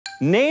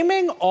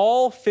Naming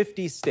all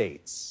 50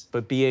 states,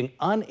 but being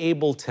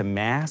unable to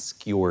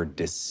mask your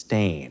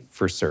disdain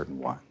for certain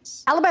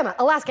ones. Alabama,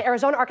 Alaska,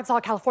 Arizona, Arkansas,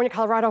 California,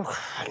 Colorado,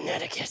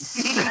 Connecticut.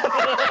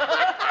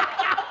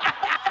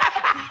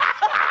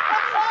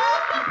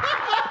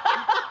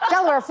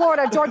 Delaware,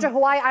 Florida, Georgia,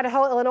 Hawaii,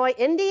 Idaho, Illinois,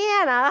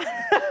 Indiana,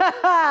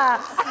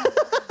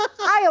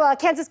 Iowa,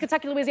 Kansas,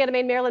 Kentucky, Louisiana,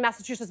 Maine, Maryland,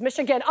 Massachusetts,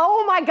 Michigan.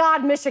 Oh my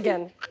God,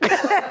 Michigan.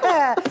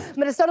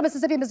 Minnesota,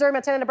 Mississippi, Missouri,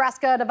 Montana,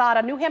 Nebraska,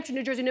 Nevada, New Hampshire,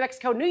 New Jersey, New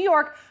Mexico, New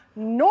York,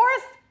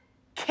 North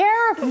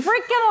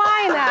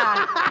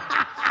Carolina.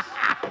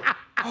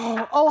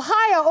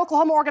 Ohio,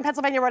 Oklahoma, Oregon,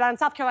 Pennsylvania, Rhode Island,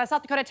 South Carolina,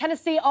 South Dakota,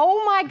 Tennessee.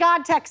 Oh my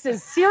God,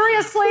 Texas.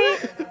 Seriously?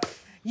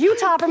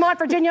 Utah, Vermont,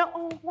 Virginia.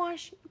 Oh,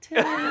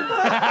 Washington.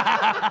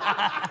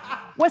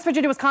 West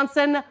Virginia,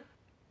 Wisconsin.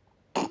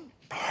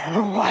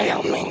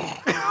 Wyoming.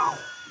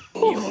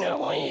 You know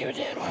what you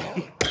did.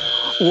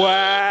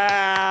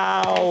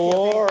 Wow,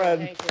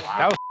 Lauren.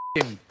 That was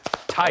f***ing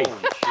tight.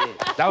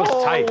 That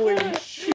was tight. Holy shit.